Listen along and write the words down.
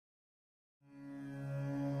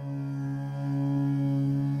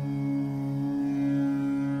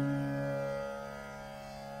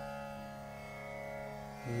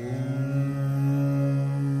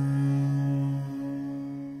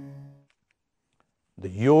the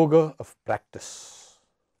yoga of practice.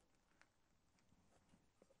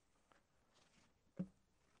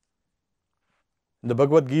 In the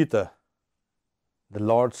Bhagavad Gita, the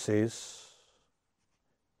Lord says,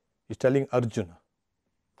 He's telling Arjuna,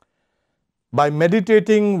 by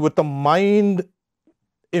meditating with a mind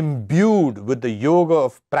imbued with the yoga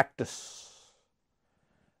of practice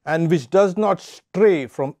and which does not stray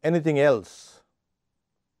from anything else,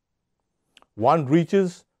 one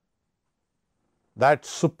reaches that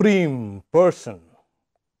supreme person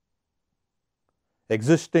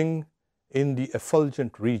existing in the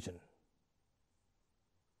effulgent region.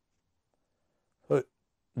 So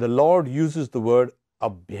the Lord uses the word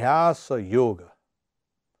Abhyasa Yoga,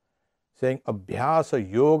 saying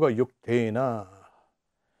Abhyasa Yoga Yuktena,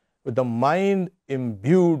 with the mind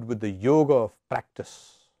imbued with the yoga of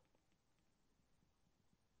practice.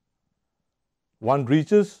 One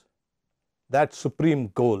reaches that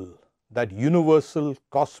supreme goal, that universal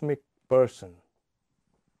cosmic person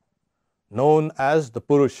known as the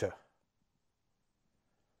Purusha,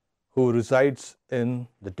 who resides in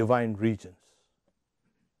the divine regions.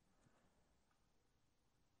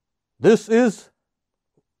 This is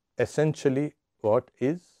essentially what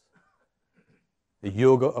is the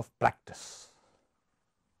yoga of practice.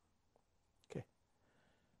 Okay.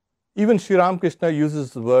 Even Sri Ramakrishna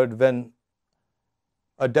uses the word when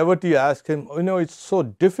a devotee asks him, it's so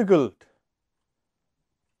difficult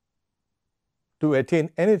to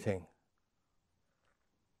attain anything.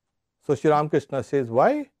 So Sri Ramakrishna says,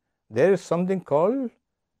 why? There is something called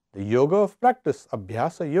the yoga of practice,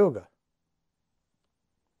 Abhyasa Yoga.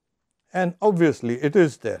 And obviously it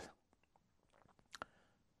is there.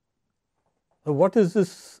 So what is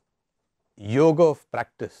this yoga of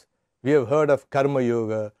practice? We have heard of Karma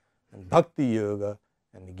Yoga and Bhakti Yoga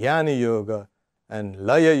and Jnana Yoga and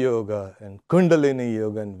Laya Yoga and Kundalini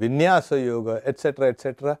Yoga and Vinyasa Yoga, etc.,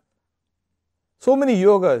 etc. So many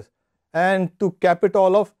yogas, and to cap it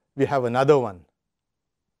all off, we have another one.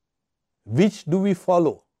 Which do we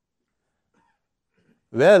follow?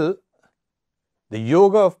 Well, the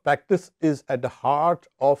yoga of practice is at the heart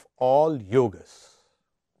of all yogas.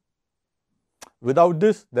 Without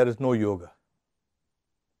this, there is no yoga.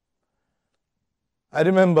 I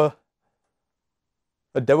remember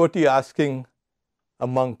a devotee asking a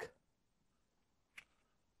monk,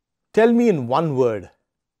 tell me in one word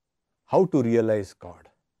how to realize God.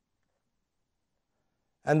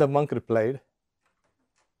 And the monk replied,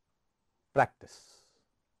 practice.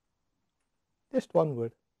 Just one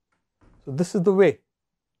word. So this is the way.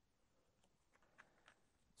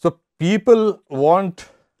 So people want,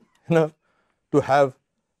 to have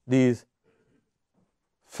these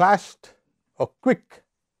fast or quick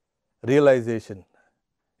realization.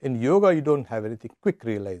 In yoga, you don't have anything quick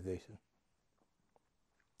realization.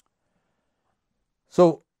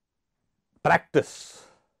 So practice,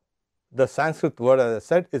 the Sanskrit word, as I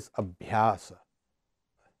said, is abhyasa.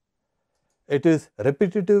 It is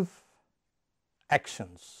repetitive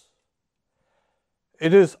actions.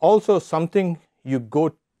 It is also something you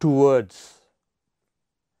go towards.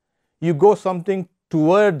 You go something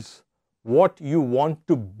towards what you want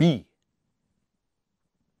to be,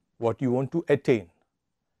 what you want to attain.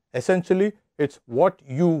 Essentially, it's what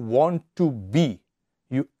you want to be.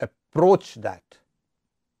 You approach that.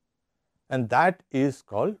 And that is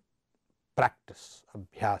called practice,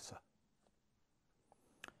 abhyasa.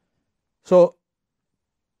 So,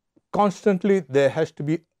 constantly there has to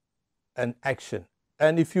be an action.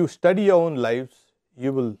 And if you study your own lives,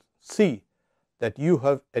 you will see that you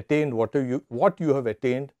have attained what you have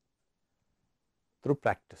attained through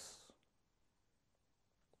practice.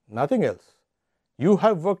 Nothing else. You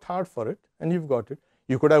have worked hard for it and you've got it.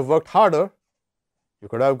 You could have worked harder. You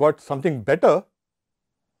could have got something better.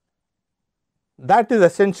 That is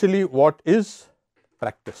essentially what is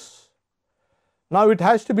practice. Now it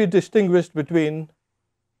has to be distinguished between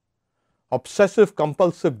obsessive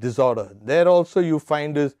compulsive disorder. There also you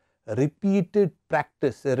find is repeated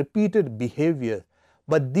practice, a repeated behavior.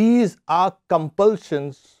 But these are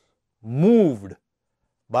compulsions moved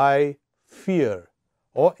by fear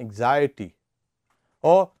or anxiety,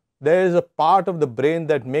 or there is a part of the brain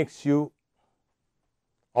that makes you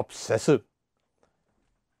obsessive,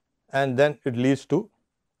 and then it leads to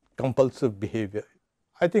compulsive behavior.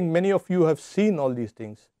 I think many of you have seen all these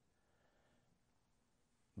things,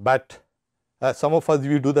 but some of us,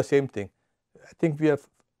 we do the same thing. I think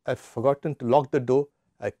I've forgotten to lock the door.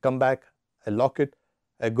 I come back, I lock it,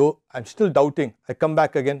 I go, I'm still doubting. I come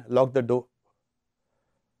back again, lock the door.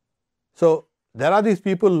 So there are these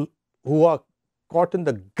people who are caught in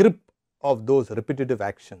the grip of those repetitive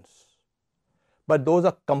actions. But those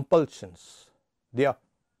are compulsions. They are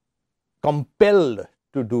compelled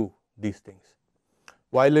to do these things.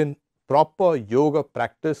 While in proper yoga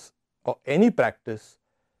practice or any practice,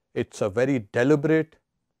 it's a very deliberate,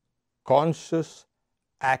 conscious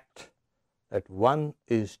act that one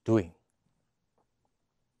is doing.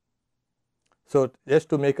 So, just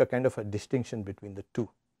to make a kind of a distinction between the two.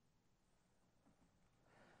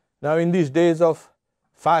 Now, in these days of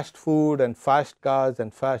fast food and fast cars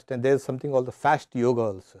and there is something called the fast yoga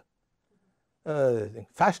also.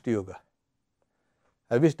 Fast yoga.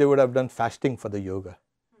 I wish they would have done fasting for the yoga.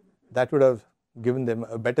 That would have given them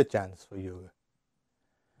a better chance for yoga.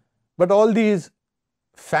 But all these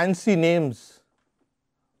fancy names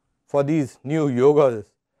for these new yogas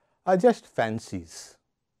are just fancies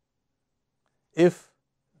if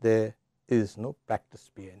there is no practice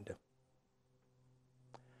behind them.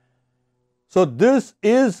 So, this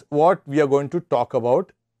is what we are going to talk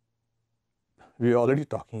about. We are already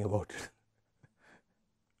talking about it.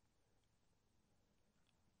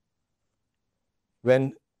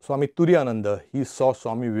 When Swami Satyamayananda, he saw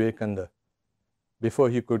Swami Vivekananda before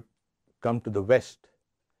he could come to the West,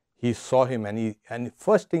 he saw him and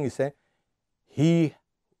first thing he said, he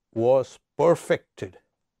was perfected.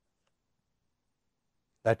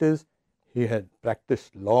 That is, he had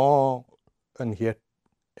practiced long and he had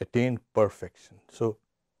attained perfection. So,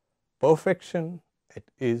 perfection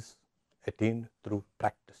is attained through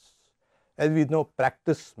practice. As we know,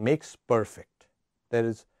 practice makes perfect.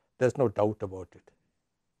 There's no doubt about it.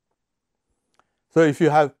 So, if you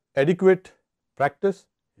have adequate practice,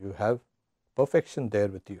 you have perfection there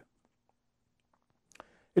with you.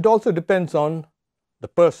 It also depends on the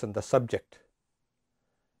person, the subject.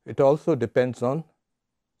 It also depends on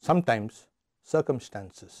sometimes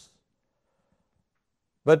circumstances.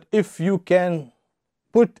 But if you can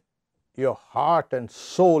put your heart and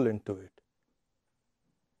soul into it,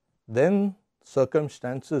 then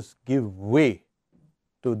circumstances give way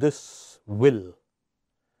to this will.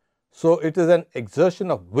 So, it is an exertion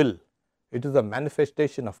of will. It is a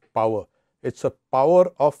manifestation of power. It's a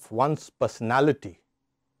power of one's personality,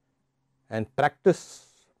 and practice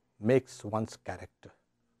makes one's character.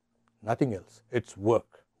 Nothing else. It's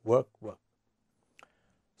work, work, work.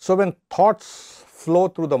 So, when thoughts flow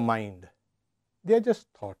through the mind, they are just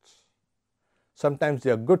thoughts. Sometimes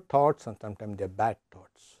they are good thoughts and sometimes they are bad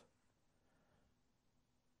thoughts.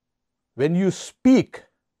 When you speak,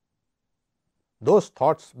 those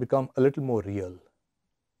thoughts become a little more real.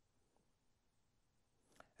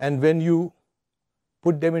 And when you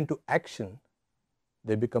put them into action,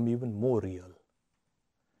 they become even more real.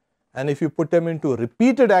 And if you put them into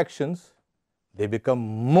repeated actions, they become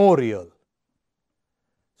more real.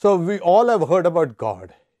 So, we all have heard about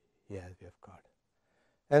God. Yes, we have God.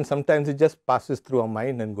 And sometimes it just passes through our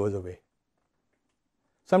mind and goes away.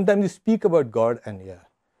 Sometimes you speak about God and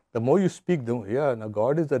the more you speak, now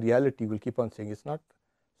God is the reality. We'll keep on saying it's not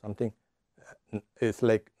something, it's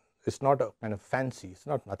not a kind of fancy, it's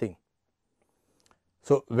not nothing.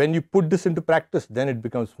 So, when you put this into practice, then it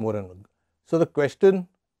becomes more and more. So, the question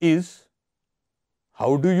is,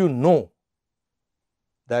 how do you know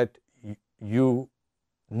that you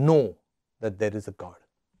know that there is a God?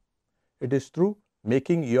 It is through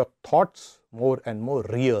making your thoughts more and more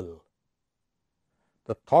real.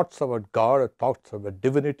 The thoughts about God, thoughts about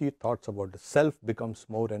divinity, thoughts about the self becomes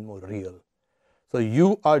more and more real. So,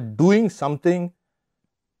 you are doing something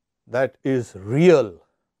that is real,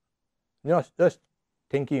 just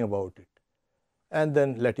thinking about it and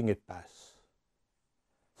then letting it pass.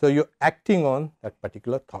 So, you are acting on that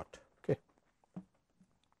particular thought.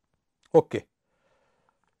 Okay.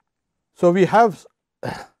 So, we have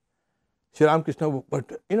Sri Ramakrishna,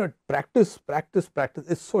 but practice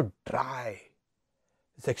is so dry.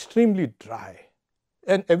 It's extremely dry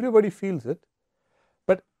and everybody feels it,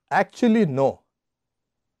 but actually no.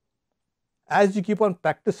 As you keep on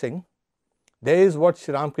practicing, there is what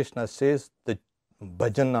Sri Ramakrishna says, the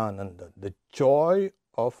bhajanananda, the joy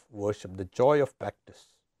of worship, the joy of practice.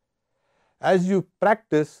 As you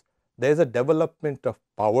practice, there is a development of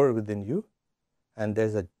power within you and there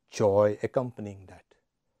is a joy accompanying that.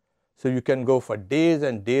 So, you can go for days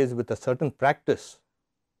and days with a certain practice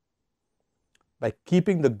by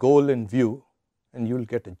keeping the goal in view and you will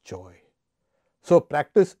get a joy. So,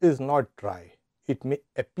 practice is not dry. It may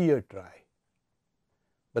appear dry,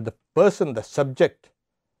 but the person, the subject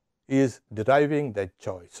is deriving that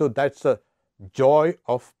joy. So, that's the joy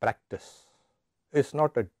of practice. It's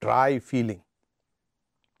not a dry feeling.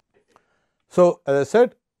 So, as I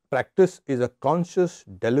said, practice is a conscious,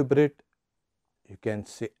 deliberate, you can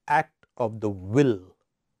say, act of the will.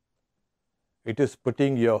 It is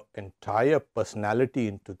putting your entire personality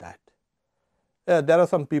into that. There are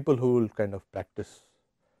some people who will kind of practice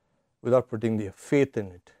without putting their faith in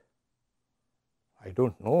it. I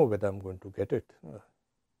don't know whether I'm going to get it.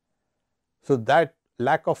 So that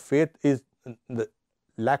lack of faith is the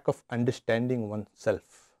lack of understanding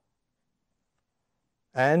oneself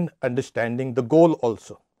and understanding the goal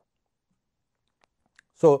also.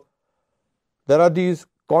 So there are these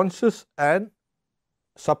conscious and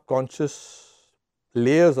subconscious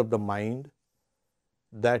layers of the mind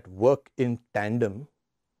that work in tandem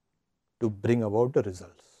to bring about the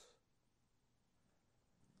results.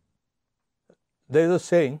 There is a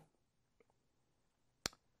saying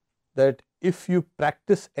that if you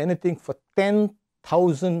practice anything for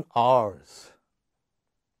 10,000 hours,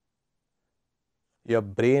 your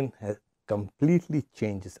brain completely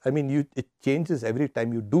changes. I mean, it changes every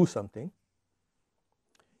time you do something.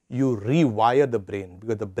 You rewire the brain,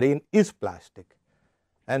 because the brain is plastic.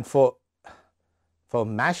 And for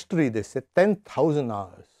mastery, they say 10,000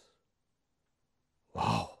 hours.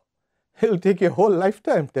 Wow! It will take your whole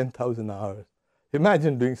lifetime, 10,000 hours.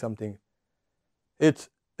 Imagine doing something. It's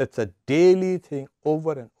a daily thing,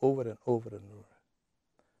 over and over and over and over.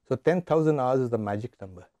 So 10,000 hours is the magic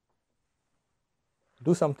number.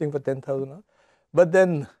 Do something for 10,000 hours. But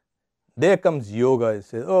then there comes yoga and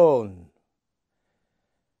says, oh,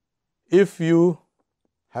 if you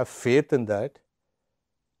have faith in that,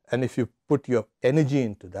 and if you put your energy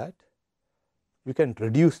into that, you can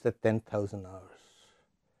reduce the 10,000 hours,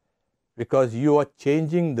 because you are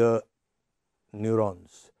changing the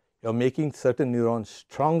neurons. You are making certain neurons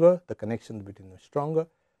stronger, the connections between them stronger,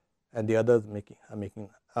 and the others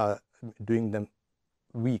are doing them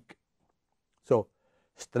weak. So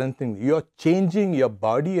strengthening. You are changing your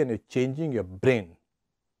body and you're changing your brain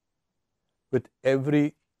with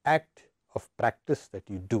every act of practice that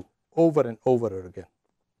you do over and over again.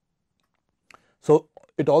 So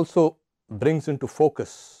it also brings into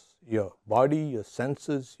focus your body, your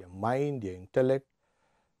senses, your mind, your intellect,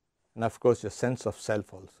 and of course your sense of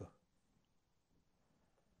self also.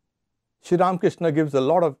 Sri Ramakrishna gives a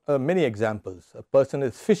lot of many examples. A person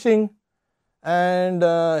is fishing and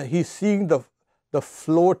he's seeing the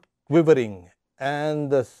float quivering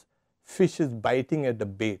and the fish is biting at the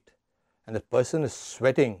bait, and the person is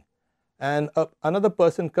sweating, and another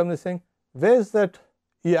person comes and saying, where's that?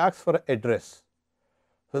 He asks for an address.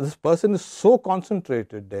 So this person is so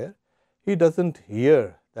concentrated there, he doesn't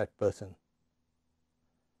hear that person.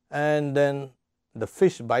 And then the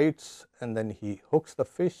fish bites, and then he hooks the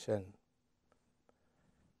fish and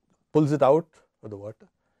pulls it out of the water.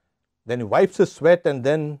 Then he wipes his sweat, and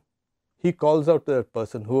then he calls out to that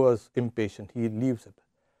person who was impatient. He leaves it,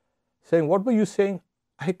 saying, what were you saying?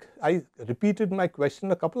 I repeated my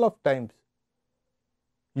question a couple of times.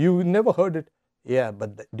 You never heard it. Yeah,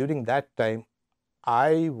 but during that time,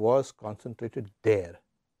 I was concentrated there.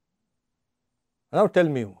 Now tell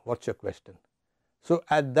me, what's your question? So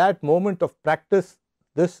at that moment of practice,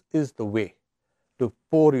 this is the way to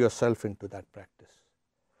pour yourself into that practice.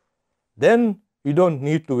 Then you don't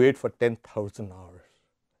need to wait for 10,000 hours.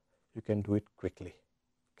 You can do it quickly.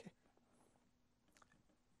 Okay.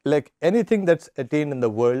 Like anything that's attained in the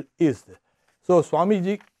world is there. So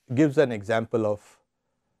Swamiji gives an example of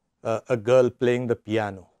a girl playing the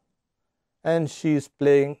piano, and she's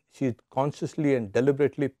consciously and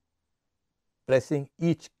deliberately pressing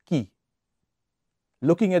each key,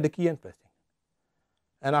 looking at the key and pressing.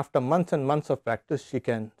 And after months and months of practice, she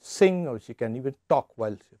can sing, or she can even talk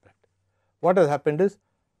while she practices. What has happened is,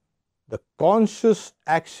 the conscious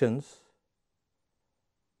actions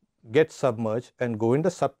get submerged and go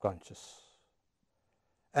into subconscious,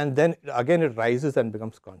 and then again it rises and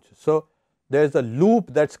becomes conscious. So there is a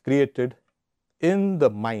loop that's created in the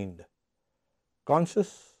mind: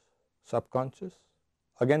 conscious, subconscious,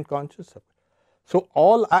 again conscious, subconscious. So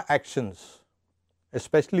all our actions,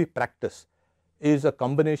 especially practice, is a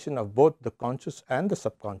combination of both the conscious and the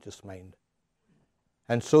subconscious mind.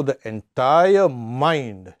 And so the entire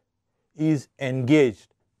mind is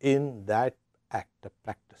engaged in that act of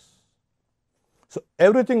practice. So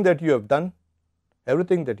everything that you have done,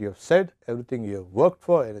 everything that you have said, everything you have worked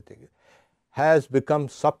for, everything has become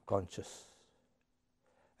subconscious.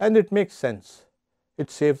 And it makes sense. It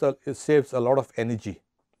saves a lot of energy.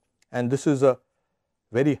 And this is a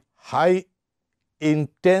very high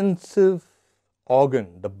intensive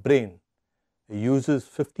organ. The brain uses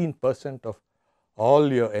 15% of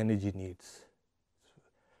all your energy needs.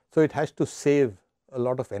 So it has to save a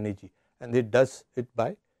lot of energy, and it does it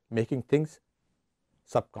by making things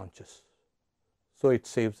subconscious. So it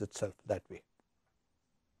saves itself that way.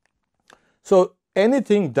 So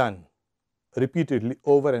anything done repeatedly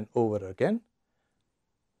over and over again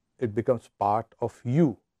it becomes part of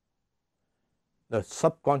you, the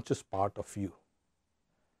subconscious part of you.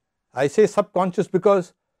 I say subconscious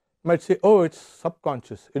because you might say, oh, it's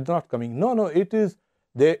subconscious, it's not coming. No, no, it is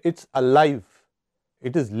there, it's alive,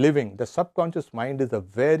 it is living. The subconscious mind is a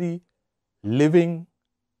very living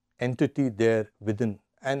entity there within,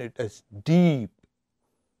 and it is deep.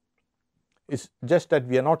 It's just that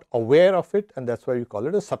we are not aware of it, and that's why we call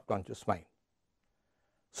it a subconscious mind.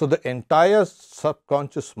 So the entire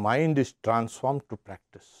subconscious mind is transformed to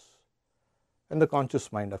practice. And the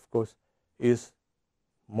conscious mind, of course, is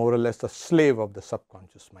more or less a slave of the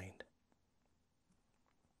subconscious mind.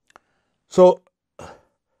 So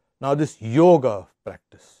now this yoga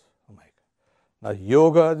practice, oh my God. Now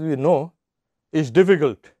yoga, as we know, is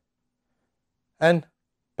difficult, and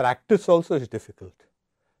practice also is difficult.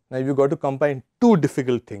 Now you've got to combine two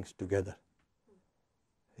difficult things together.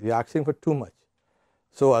 You're asking for too much.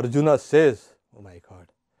 So Arjuna says, oh my God,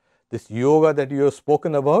 this yoga that you have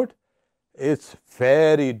spoken about, it's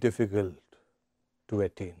very difficult to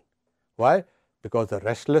attain. Why? Because the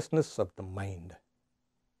restlessness of the mind.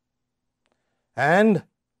 And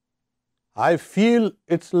I feel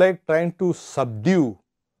it's like trying to subdue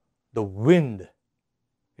the wind.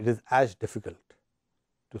 It is as difficult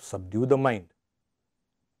to subdue the mind.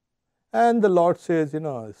 And the Lord says,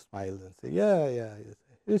 smiles and says, yeah,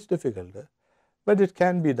 it's difficult, but it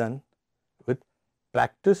can be done with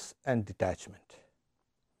practice and detachment.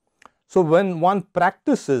 So when one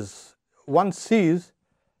practices, one sees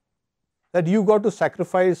that you got to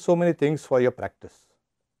sacrifice so many things for your practice.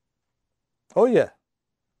 Oh yeah,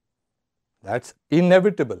 that's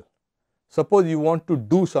inevitable. Suppose you want to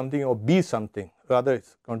do something or be something, rather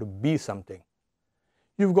it's going to be something.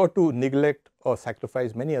 You've got to neglect or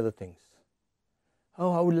sacrifice many other things.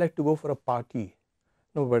 Oh, I would like to go for a party.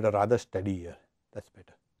 No, but I'd rather study here. That's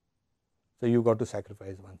better. So you've got to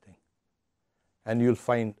sacrifice one thing. And you'll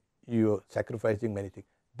find you're sacrificing many things.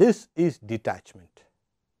 This is detachment.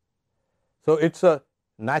 So it's a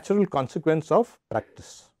natural consequence of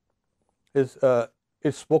practice. It's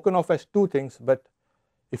spoken of as two things, but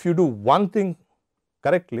if you do one thing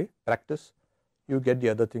correctly, practice, you get the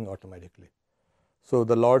other thing automatically. So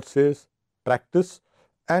the Lord says practice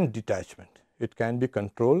and detachment. It can be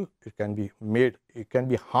controlled, it can be made, it can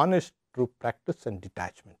be harnessed through practice and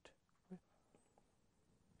detachment.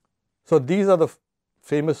 So these are the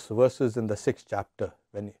famous verses in the 6th chapter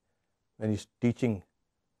when he's teaching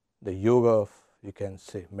the yoga of, you can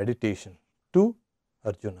say, meditation to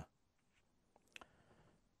Arjuna.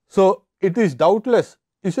 So it is doubtless,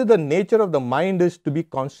 you see, the nature of the mind is to be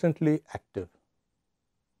constantly active.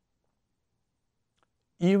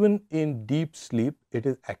 Even in deep sleep, it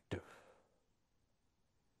is active.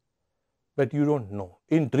 But you don't know.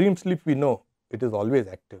 In dream sleep, we know it is always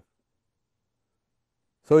active.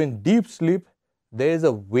 So in deep sleep, there is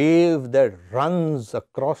a wave that runs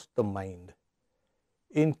across the mind.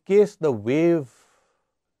 In case the wave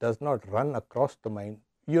does not run across the mind,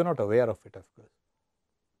 you are not aware of it, of course.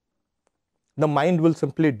 The mind will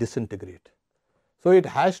simply disintegrate. So it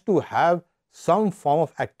has to have some form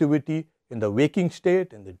of activity in the waking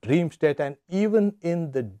state, in the dream state, and even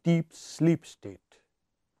in the deep sleep state.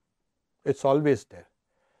 It's always there.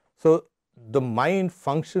 So the mind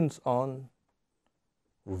functions on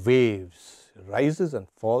waves, rises and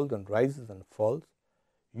falls and rises and falls.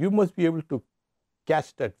 You must be able to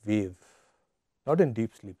catch that wave, not in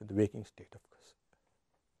deep sleep, in the waking state, of course,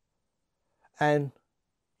 and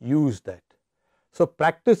use that. So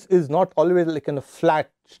practice is not always like in a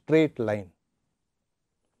flat, straight line.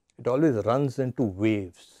 It always runs into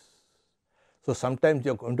waves. So sometimes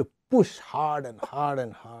you're going to push hard and hard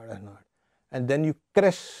and hard and hard, and then you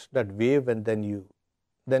crush that wave, and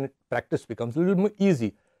then practice becomes a little more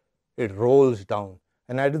easy. It rolls down,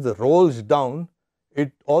 and as it rolls down,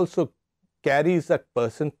 it also carries that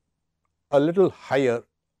person a little higher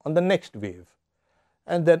on the next wave,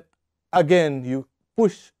 and then again you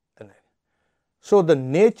push. So the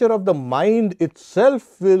nature of the mind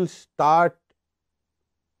itself will start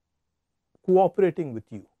cooperating with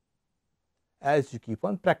you as you keep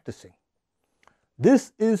on practicing.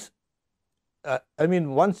 This is,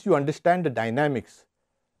 once you understand the dynamics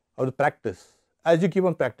of the practice, as you keep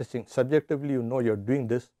on practicing, subjectively you know you're doing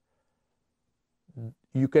this,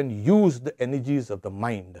 you can use the energies of the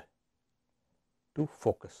mind to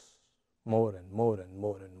focus more and more and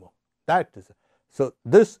more and more. So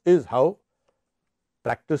this is how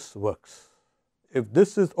practice works. If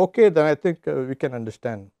this is okay, then I think we can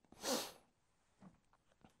understand.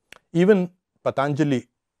 Even Patanjali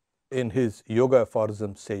in his yoga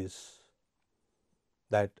aphorism says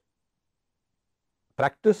that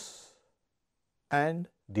practice and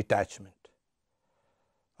detachment.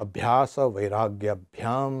 Abhyasa vairagya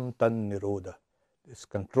bhyam tan nirodha is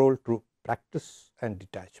control through practice and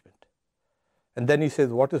detachment. And then he says,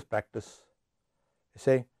 what is practice? He's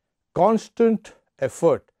saying constant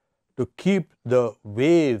effort to keep the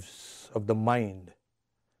waves of the mind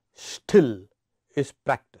still is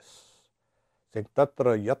practice. Saying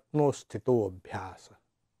tatra yatno sthito abhyasa.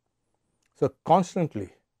 So constantly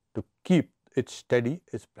to keep it steady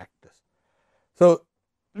is practice. So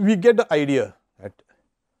we get the idea that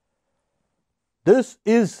this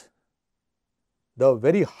is the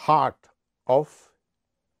very heart of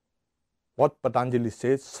what Patanjali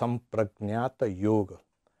says, samprajnata yoga.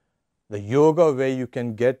 The yoga where you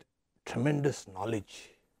can get tremendous knowledge.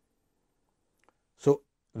 So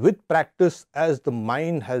with practice, as the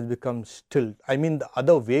mind has become still, I mean the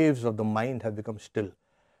other waves of the mind have become still,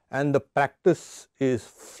 and the practice is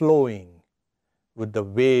flowing with the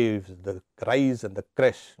waves, the rise and the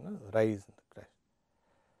crest, rise and the crest,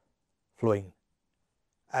 flowing.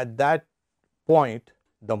 At that point,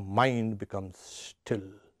 the mind becomes still.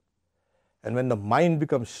 And when the mind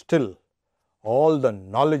becomes still, all the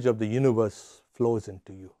knowledge of the universe flows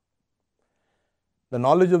into you. The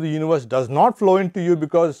knowledge of the universe does not flow into you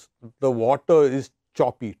because the water is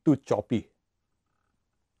choppy, too choppy.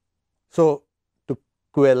 So, to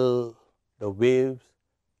quell the waves,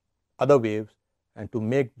 other waves, and to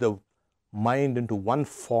make the mind into one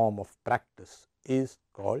form of practice is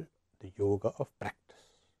called the yoga of practice.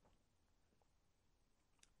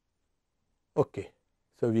 Okay,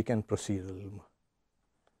 so we can proceed a little more.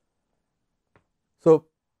 So,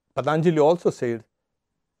 Patanjali also said,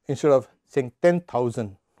 instead of saying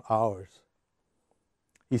 10,000 hours,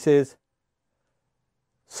 he says,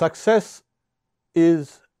 success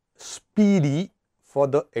is speedy for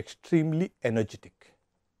the extremely energetic.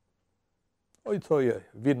 So yeah,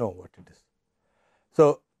 we know what it is.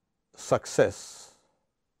 So, success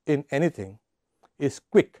in anything is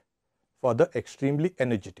quick for the extremely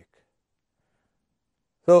energetic.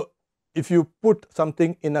 So, if you put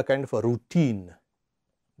something in a kind of a routine,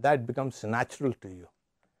 that becomes natural to you.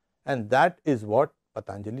 And that is what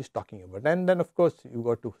Patanjali is talking about. And then of course, you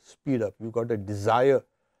got to speed up, you got a desire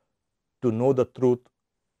to know the truth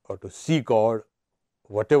or to see God,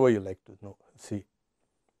 whatever you like to know, see.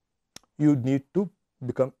 You need to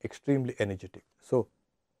become extremely energetic. So,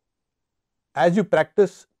 as you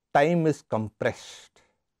practice, time is compressed.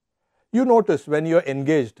 You notice when you are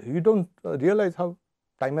engaged, you don't realize how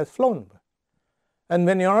time has flown. And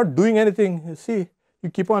when you are not doing anything, you see,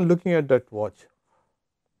 you keep on looking at that watch.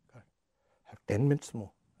 God, I have 10 minutes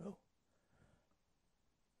more. Oh.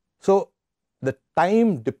 So, the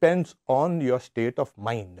time depends on your state of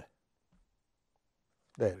mind.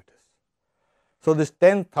 There it is. So, this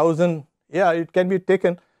 10,000, yeah, it can be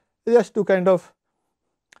taken just to kind of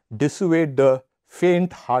dissuade the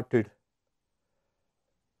faint-hearted.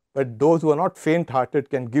 But those who are not faint-hearted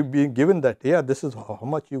can be given that, yeah, this is how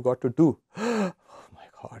much you got to do. Oh my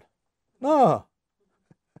God. No.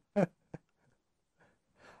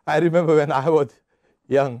 I remember when I was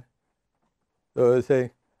young, so I was saying,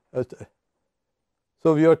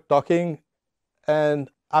 so we were talking, and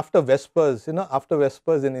after Vespers, after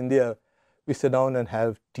Vespers in India, we sit down and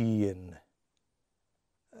have tea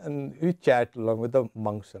and we chat along with the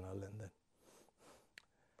monks and all. And then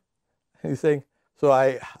he's saying, so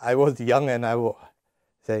I was young and I was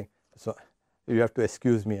saying, so you have to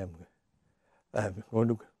excuse me, I'm going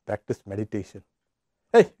to practice meditation.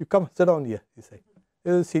 Hey, you come, sit down here, he said.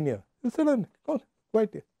 He's a senior. You sit down, come on, quiet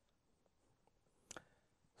here.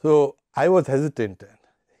 So I was hesitant.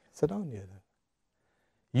 Sit down here.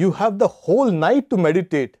 You have the whole night to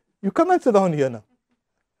meditate. You come and sit down here now.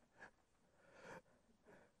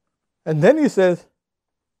 And then he says,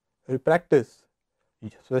 you practice,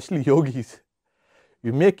 especially yogis,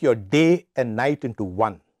 you make your day and night into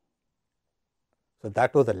one. So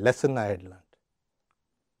that was a lesson I had learned.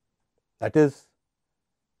 That is,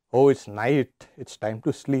 oh, it's night, it's time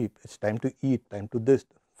to sleep, it's time to eat, time to this.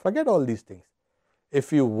 Forget all these things.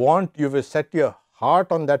 If you want, you will set your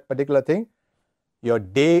heart on that particular thing. Your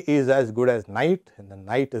day is as good as night, and the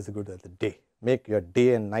night is as good as the day. Make your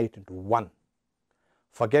day and night into one.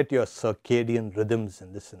 Forget your circadian rhythms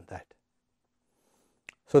and this and that.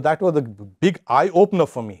 So that was a big eye-opener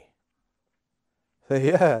for me. So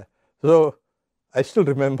yeah, so I still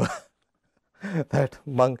remember that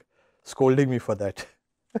monk scolding me for that.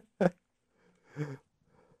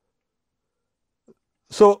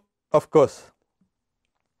 So, of course,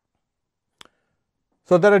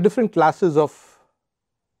 so there are different classes of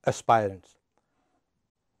aspirants.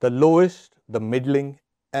 The lowest, the middling,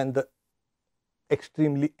 and the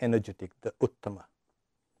extremely energetic, the Uttama.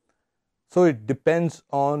 So it depends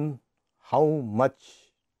on how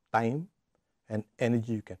much time and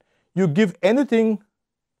energy you can. You give anything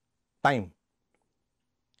time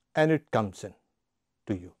and it comes in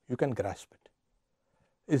to you. You can grasp it.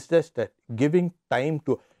 It's just that giving time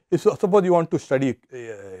to, suppose you want to study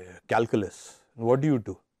calculus, what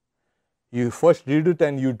do? You first read it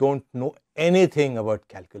and you don't know anything about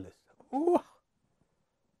calculus. Oh,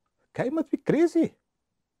 guy must be crazy,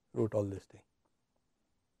 wrote all this thing.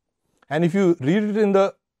 And if you read it in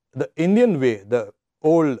the Indian way, the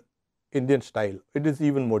old Indian style, it is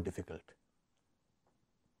even more difficult.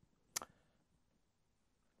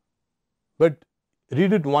 But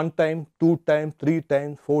read it one time, 2 times, 3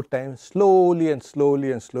 times, 4 times, slowly and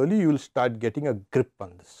slowly and slowly, you will start getting a grip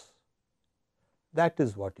on this. That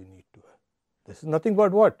is what you need to have. This is nothing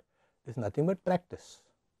but what? This is nothing but practice.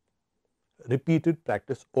 Repeated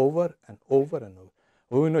practice over and over and over.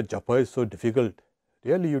 Oh, japa is so difficult.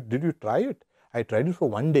 Really, did you try it? I tried it for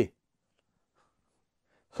 1 day.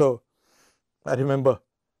 So, I remember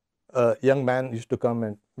a young man used to come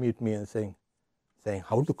and meet me and saying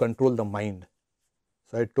how to control the mind.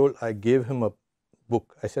 So I gave him a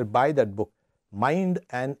book. I said, buy that book, Mind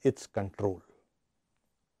and Its Control.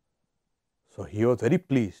 So he was very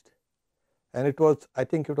pleased. And it was, I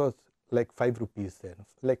think it was like 5 rupees then,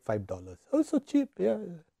 like $5. Oh, so cheap, yeah.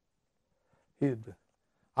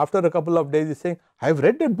 After a couple of days, he's saying, I've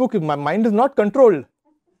read that book, my mind is not controlled.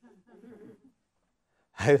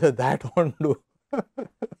 I said, that won't do.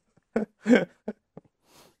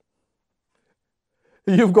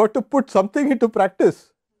 You've got to put something into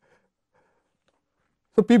practice.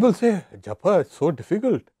 So people say, japa is so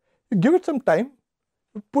difficult. You give it some time,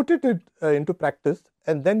 put it into practice,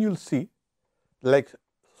 and then you'll see, like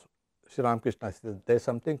Sri Ramakrishna says, there's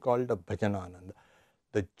something called a bhajanananda,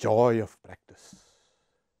 the joy of practice.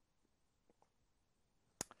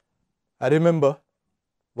 I remember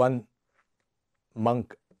one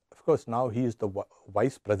monk, of course now he is the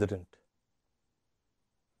vice president.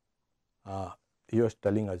 He was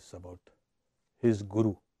telling us about his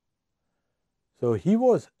guru. So he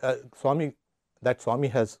was, Swami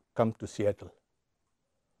has come to Seattle.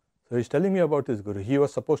 So he's telling me about his guru. He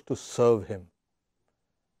was supposed to serve him.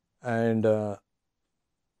 And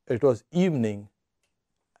it was evening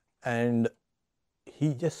and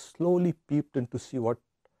he just slowly peeped in to see what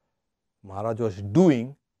Maharaj was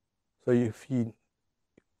doing. So if he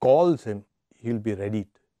calls him, he'll be ready.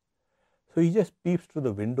 So he just peeps through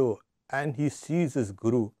the window and he sees his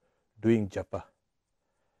guru doing japa.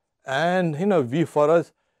 And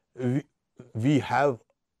we have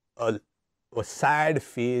a sad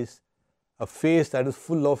face, a face that is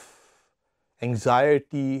full of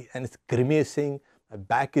anxiety and it's grimacing, my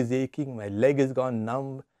back is aching, my leg is gone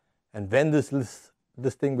numb, and when this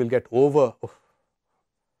thing will get over.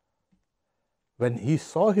 When he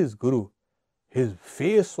saw his guru, his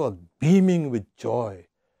face was beaming with joy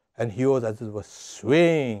and he was, as it was,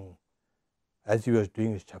 swaying as he was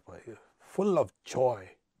doing his japa, full of joy.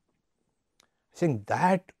 Saying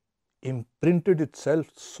that imprinted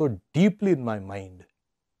itself so deeply in my mind.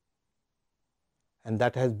 And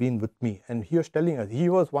that has been with me. And he was telling us, he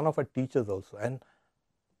was one of our teachers also.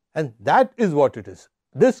 And that is what it is.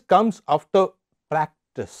 This comes after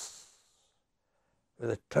practice.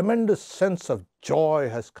 A tremendous sense of joy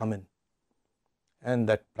has come in. And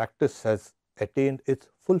that practice has attained its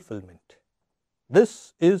fulfillment.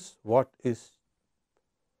 This is what is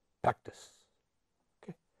practice.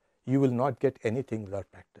 Okay? You will not get anything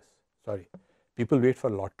without practice. Sorry. People wait for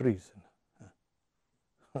lotteries.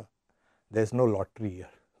 There's no lottery here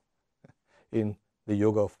in the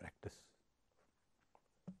yoga of practice.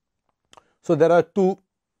 So there are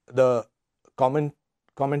the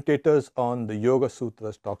commentators on the Yoga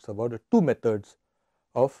Sutras talks about 2 methods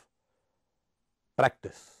of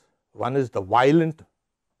practice. One is the violent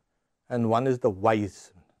and one is the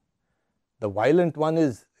wise. The violent one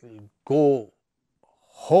is go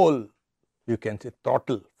whole, you can say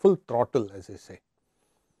throttle, full throttle as they say.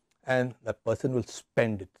 And that person will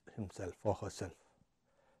spend it himself or herself.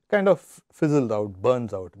 Kind of fizzled out,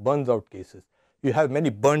 burns out cases. You have many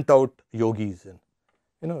burnt out yogis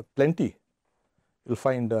and plenty. You'll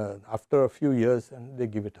find after a few years and they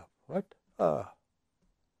give it up, right?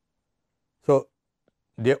 So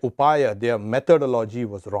their upaya, their methodology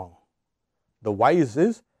was wrong. The wise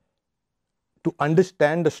is to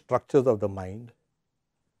understand the structures of the mind,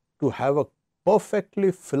 to have a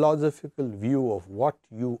perfectly philosophical view of what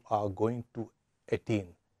you are going to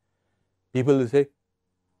attain. People will say,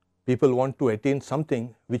 people want to attain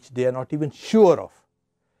something which they are not even sure of.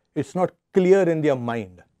 It's not clear in their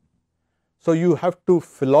mind. So you have to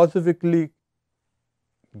philosophically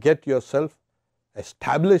get yourself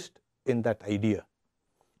established in that idea.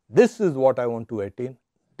 This is what I want to attain.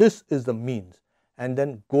 This is the means. And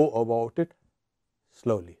then go about it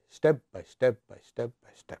slowly, step by step by step by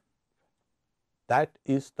step. That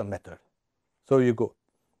is the method. So you go.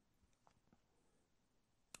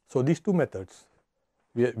 So these two methods,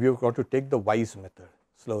 we have got to take the wise method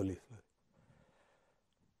slowly.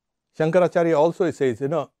 Shankaracharya also says,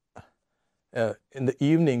 in the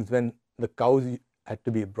evenings when the cows had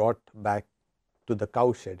to be brought back to the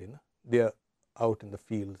cow shed, they are out in the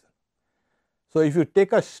fields. So if you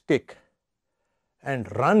take a stick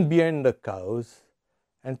and run behind the cows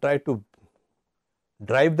and try to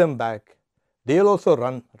drive them back, they will also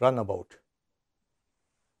run about.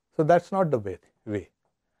 So that's not the way.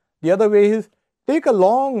 The other way is, take a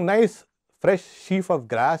long, nice, fresh sheaf of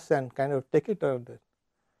grass and kind of take it out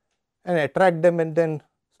and attract them, and then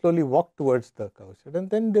slowly walk towards the cow shed, and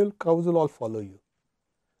then the cows will all follow you.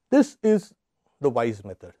 This is the wise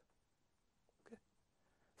method. Okay.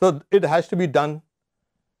 So it has to be done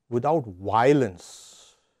without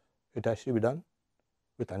violence. It has to be done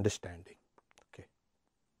with understanding. Okay.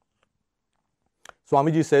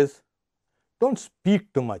 Swamiji says, don't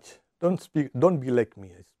speak too much. Don't be like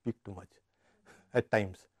me. I speak too much at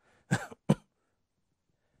times.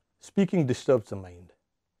 Speaking disturbs the mind.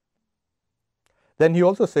 Then he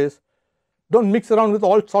also says, don't mix around with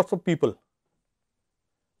all sorts of people,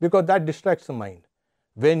 because that distracts the mind.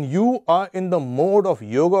 When you are in the mode of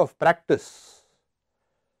yoga of practice,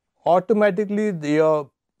 automatically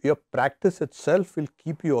your practice itself will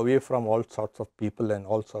keep you away from all sorts of people and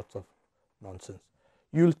all sorts of nonsense.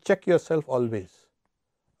 You will check yourself always.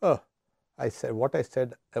 Oh, what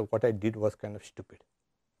I did was kind of stupid.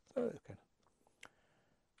 So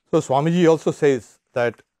Swamiji also says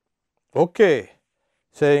that, okay,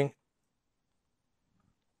 saying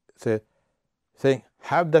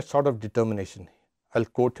have that sort of determination. I'll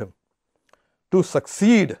quote him. To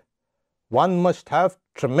succeed, one must have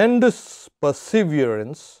tremendous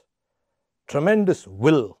perseverance, tremendous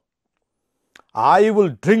will. I will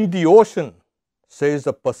drink the ocean, says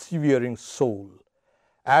the persevering soul.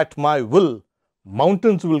 At my will,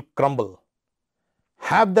 mountains will crumble.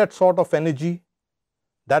 Have that sort of energy,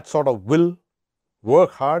 that sort of will,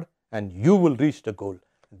 work hard, and you will reach the goal.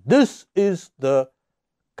 This is the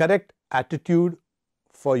correct attitude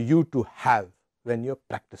for you to have when you're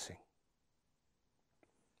practicing.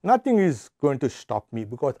 Nothing is going to stop me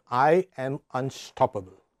because I am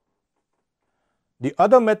unstoppable. The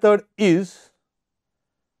other method is,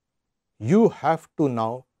 you have to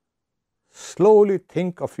now slowly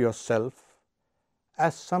think of yourself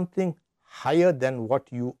as something higher than what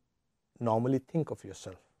you normally think of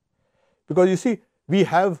yourself. Because you see, we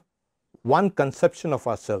have one conception of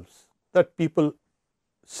ourselves that people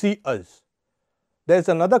see us. There is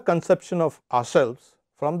another conception of ourselves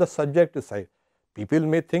from the subjective side. People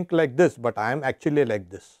may think like this, but I am actually like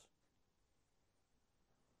this.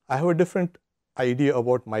 I have a different idea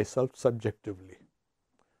about myself subjectively.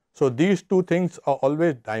 So these two things are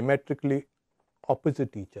always diametrically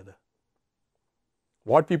opposite each other.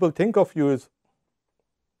 What people think of you is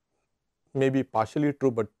maybe partially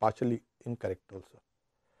true, but partially incorrect also.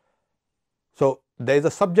 So there is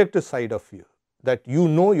a subjective side of you, that you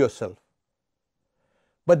know yourself.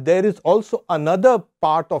 But there is also another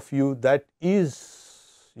part of you that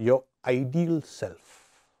is your ideal self.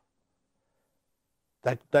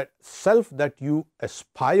 That self that you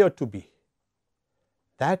aspire to be.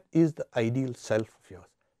 That is the ideal self of yours.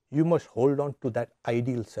 You must hold on to that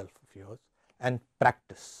ideal self of yours and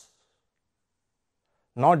practice.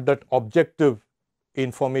 Not that objective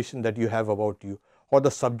information that you have about you or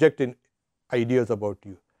the subjective ideas about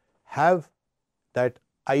you. Have that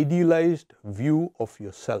idealized view of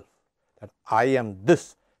yourself, that I am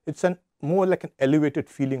this. It's more like an elevated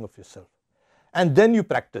feeling of yourself. And then you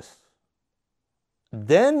practice.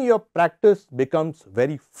 Then your practice becomes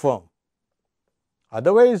very firm.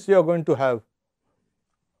 Otherwise, you are going to have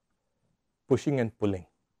pushing and pulling.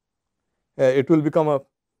 It will become a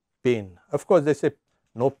pain. Of course, they say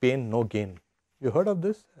no pain, no gain. You heard of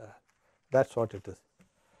this? That's what it is.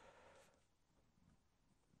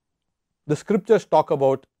 The scriptures talk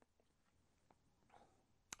about,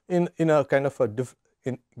 in a kind of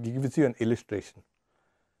gives you an illustration.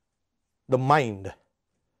 The mind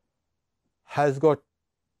has got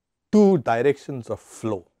two directions of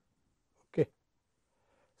flow. Okay.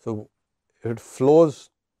 So if it flows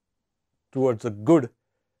towards the good,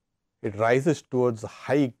 it rises towards the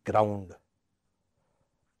high ground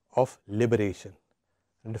of liberation.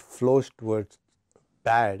 And if it flows towards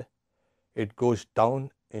bad, it goes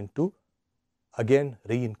down into, again,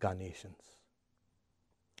 reincarnations.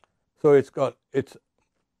 So it's called, it's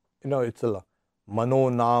a Mano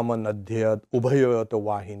Nama Nadhyat Ubhayata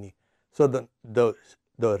Vahini. So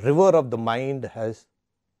the river of the mind has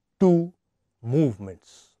two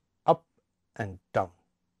movements, up and down.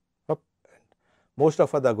 Up and most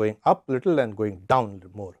of us are going up little and going down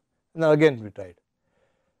little more. Now again we tried.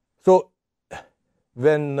 So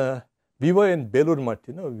when we were in Belur Math,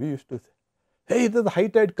 we used to say, hey, there's a high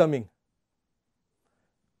tide coming.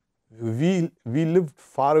 We lived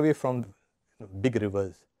far away from big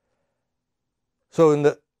rivers.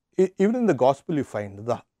 So even in the gospel you find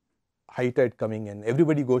the high tide coming and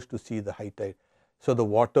everybody goes to see the high tide. So the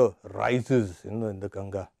water rises in the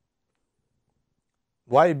Ganga.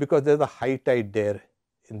 Why? Because there's a high tide there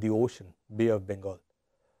in the ocean, Bay of Bengal.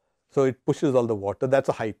 So it pushes all the water, that's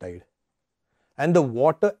a high tide. And the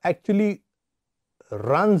water actually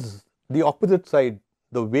runs the opposite side.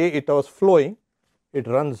 The way it was flowing, it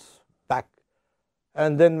runs back.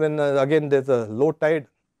 And then when again there's a low tide,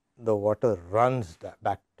 the water runs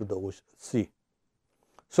back to the ocean, sea.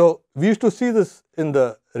 So we used to see this in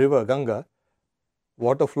the river Ganga,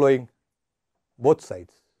 water flowing both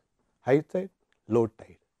sides, high tide, low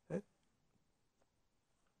tide. Right?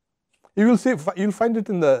 You will see, you'll find it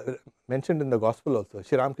mentioned in the gospel also.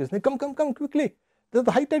 Shri Ramakrishna, come quickly, there's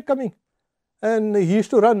the high tide coming. And he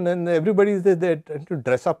used to run, and everybody is there trying to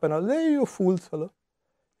dress up and all. Hey, you fools, fellow.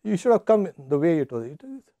 You should have come the way it was.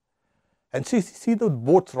 And see the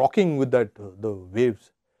boats rocking with the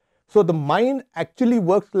waves. So the mind actually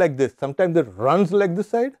works like this. Sometimes it runs like this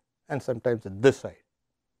side, and sometimes this side.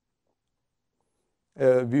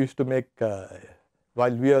 We used to make,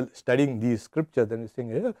 while we are studying these scriptures, then we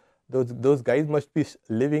think, yeah, those guys must be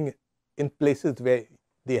living in places where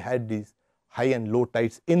they had these high and low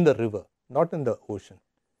tides in the river, not in the ocean.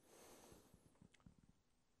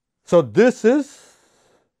 So this is,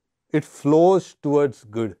 it flows towards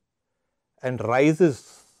good and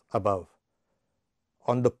rises above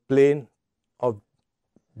on the plane of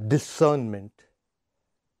discernment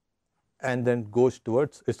and then goes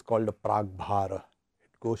towards, it's called a pragbhara.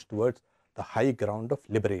 It goes towards the high ground of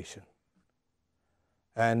liberation.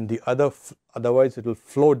 And the otherwise it will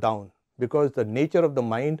flow down, because the nature of the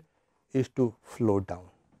mind is to flow down.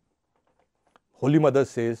 Holy Mother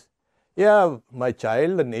says, yeah, my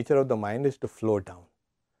child, the nature of the mind is to flow down.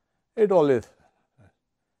 It always.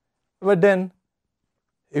 But then,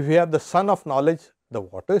 if you have the sun of knowledge, the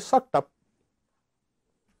water is sucked up.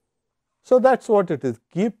 So that's what it is.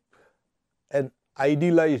 Keep an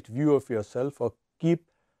idealized view of yourself, or keep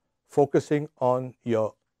focusing on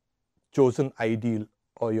your chosen ideal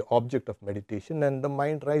or your object of meditation, and the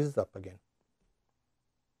mind rises up again.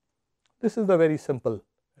 This is the very simple.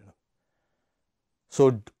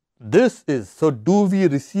 So do we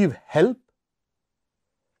receive help?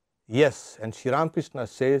 Yes, and Sri Ramakrishna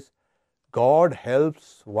says, God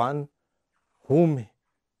helps one whom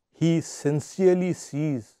he sincerely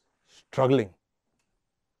sees struggling.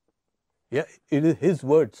 Yeah, it is his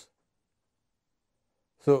words.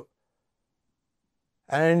 So,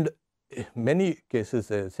 and many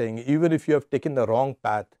cases saying, even if you have taken the wrong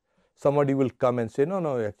path, somebody will come and say,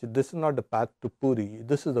 no, actually this is not the path to Puri,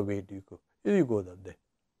 this is the way you go. You go that day.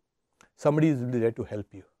 Somebody is there to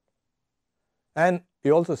help you. And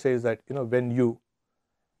he also says that, when you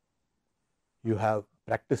have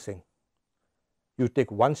practicing, you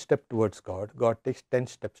take one step towards God, God takes 10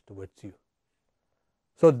 steps towards you.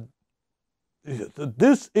 So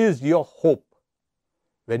this is your hope.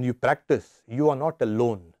 When you practice, you are not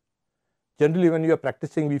alone. Generally, when you are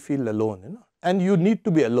practicing, we feel alone, and you need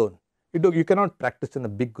to be alone. You cannot practice in a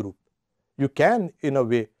big group. You can, in a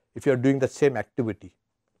way, if you are doing the same activity.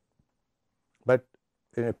 But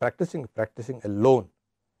practicing alone.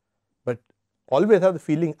 But always have the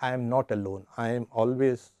feeling, I am not alone. I am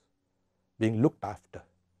always being looked after.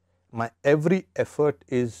 My every effort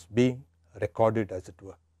is being recorded, as it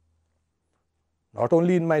were. Not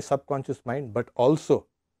only in my subconscious mind, but also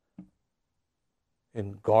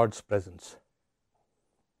in God's presence.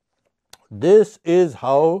 This is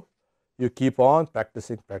how you keep on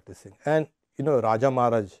practicing. And Raja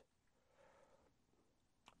Maharaj,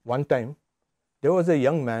 one time there was a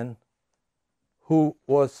young man who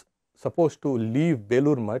was supposed to leave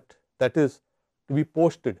Belur Math, that is to be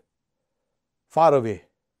posted far away.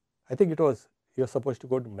 I think he was supposed to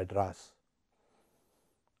go to Madras.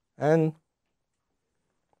 And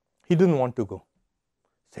he didn't want to go,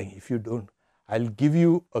 saying, if you don't, I'll give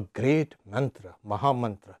you a great mantra, Maha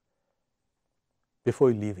Mantra,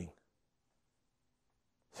 before leaving.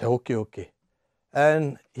 Say, okay.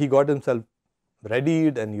 And he got himself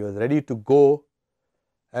readied and he was ready to go.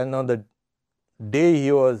 And on the day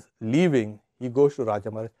he was leaving, he goes to Raja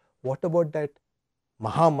Maharaj, what about that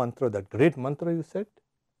Maha Mantra, that great mantra you said?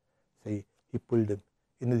 See, he pulled him.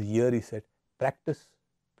 In his ear he said, practice,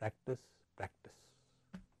 practice, practice.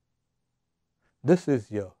 This is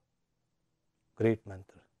your great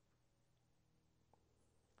mantra.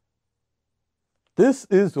 This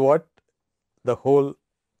is what the whole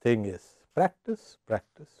thing is. Practice,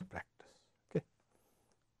 practice, practice. Okay.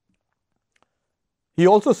 He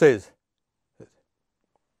also says,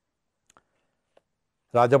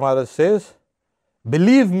 Raja Maharaj says,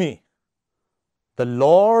 believe me, the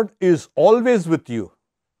Lord is always with you.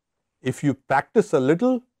 If you practice a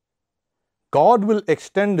little, God will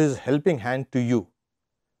extend His helping hand to you.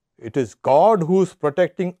 It is God who is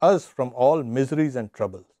protecting us from all miseries and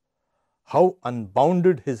troubles. How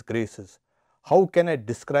unbounded His grace is. How can I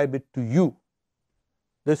describe it to you?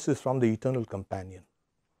 This is from the Eternal Companion.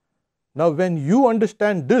 Now, when you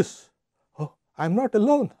understand this, oh, I am not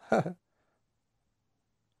alone. I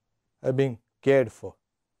am being cared for.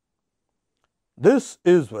 This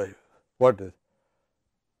is what is.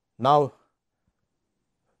 Now,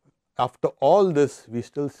 after all this, we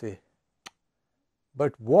still say,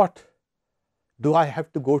 but what do I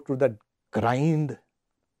have to go through that grind,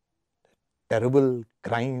 terrible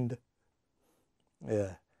grind?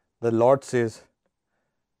 Yeah. The Lord says,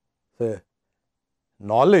 the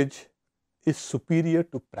knowledge is superior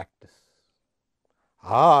to practice.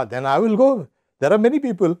 Then I will go. There are many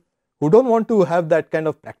people who don't want to have that kind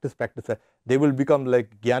of practice. They will become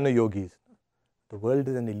like Jnana Yogis. The world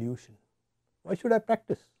is an illusion. Why should I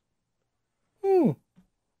practice?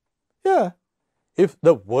 Yeah. If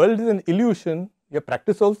the world is an illusion, your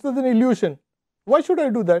practice also is an illusion. Why should I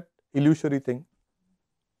do that illusory thing?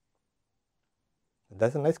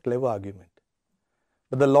 That's a nice, clever argument.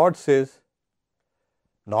 But the Lord says,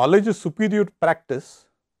 knowledge is superior to practice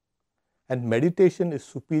and meditation is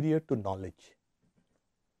superior to knowledge.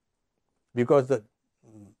 Because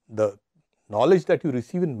the knowledge that you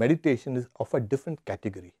receive in meditation is of a different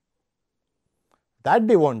category. That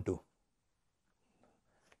they want to.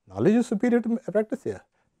 Knowledge is superior to practice here.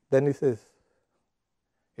 Then he says,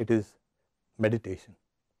 it is meditation.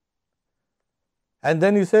 And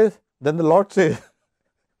then he says, then the Lord says,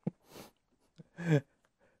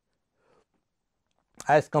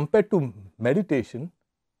 as compared to meditation,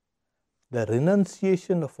 the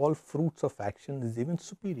renunciation of all fruits of action is even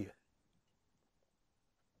superior.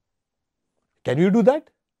 Can you do that?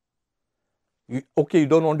 You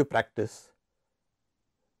don't want to practice.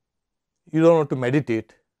 You don't want to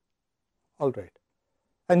meditate. All right.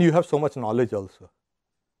 And you have so much knowledge also.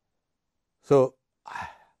 So,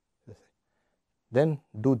 then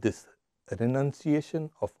do this. Renunciation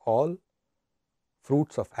of all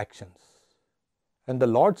fruits of actions. And the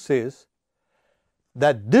Lord says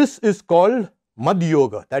that this is called Mad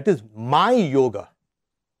Yoga. That is my yoga.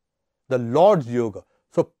 The Lord's yoga.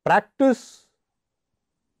 So, practice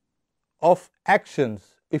of actions,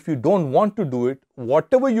 if you don't want to do it,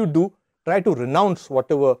 whatever you do, try to renounce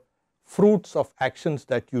whatever fruits of actions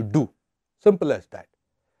that you do. Simple as that.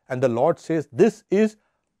 And the Lord says, this is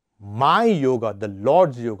my yoga, the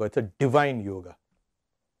Lord's yoga. It's a divine yoga.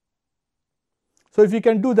 So, if you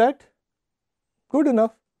can do that, good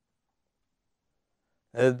enough.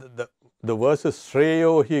 The verse is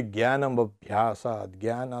Shreyo hi jnanam abhyasad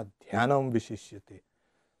jnana dhyanam vishishyate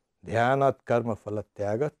dhyanat karma phala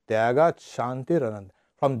tyaga tyagat shantir ananda.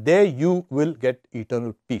 From there you will get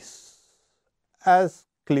eternal peace. As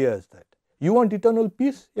clear as that. You want eternal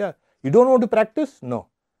peace? Yeah. You don't want to practice? No.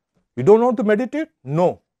 You don't want to meditate?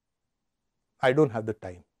 No. I don't have the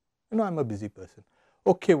time. I'm a busy person.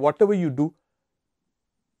 Okay, whatever you do,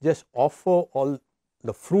 just offer all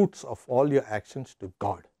the fruits of all your actions to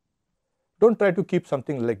God. Don't try to keep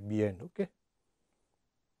something like behind, okay?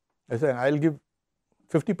 I say, I'll give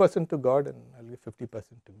 50% to God and I'll give 50%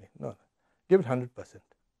 to me. No, give it 100%.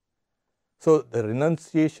 So, the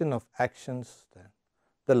renunciation of actions,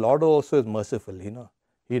 the Lord also is merciful,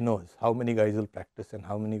 He knows how many guys will practice and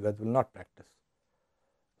how many guys will not practice.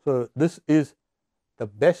 So, this is the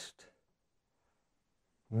best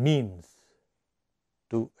means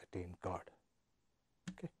to attain God.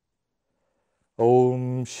 Okay.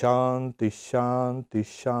 Om Shanti Shanti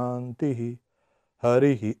Shanti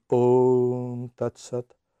Harihi Om Tat Sat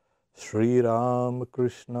Sri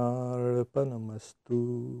Ramakrishna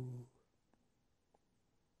Arpanamastu.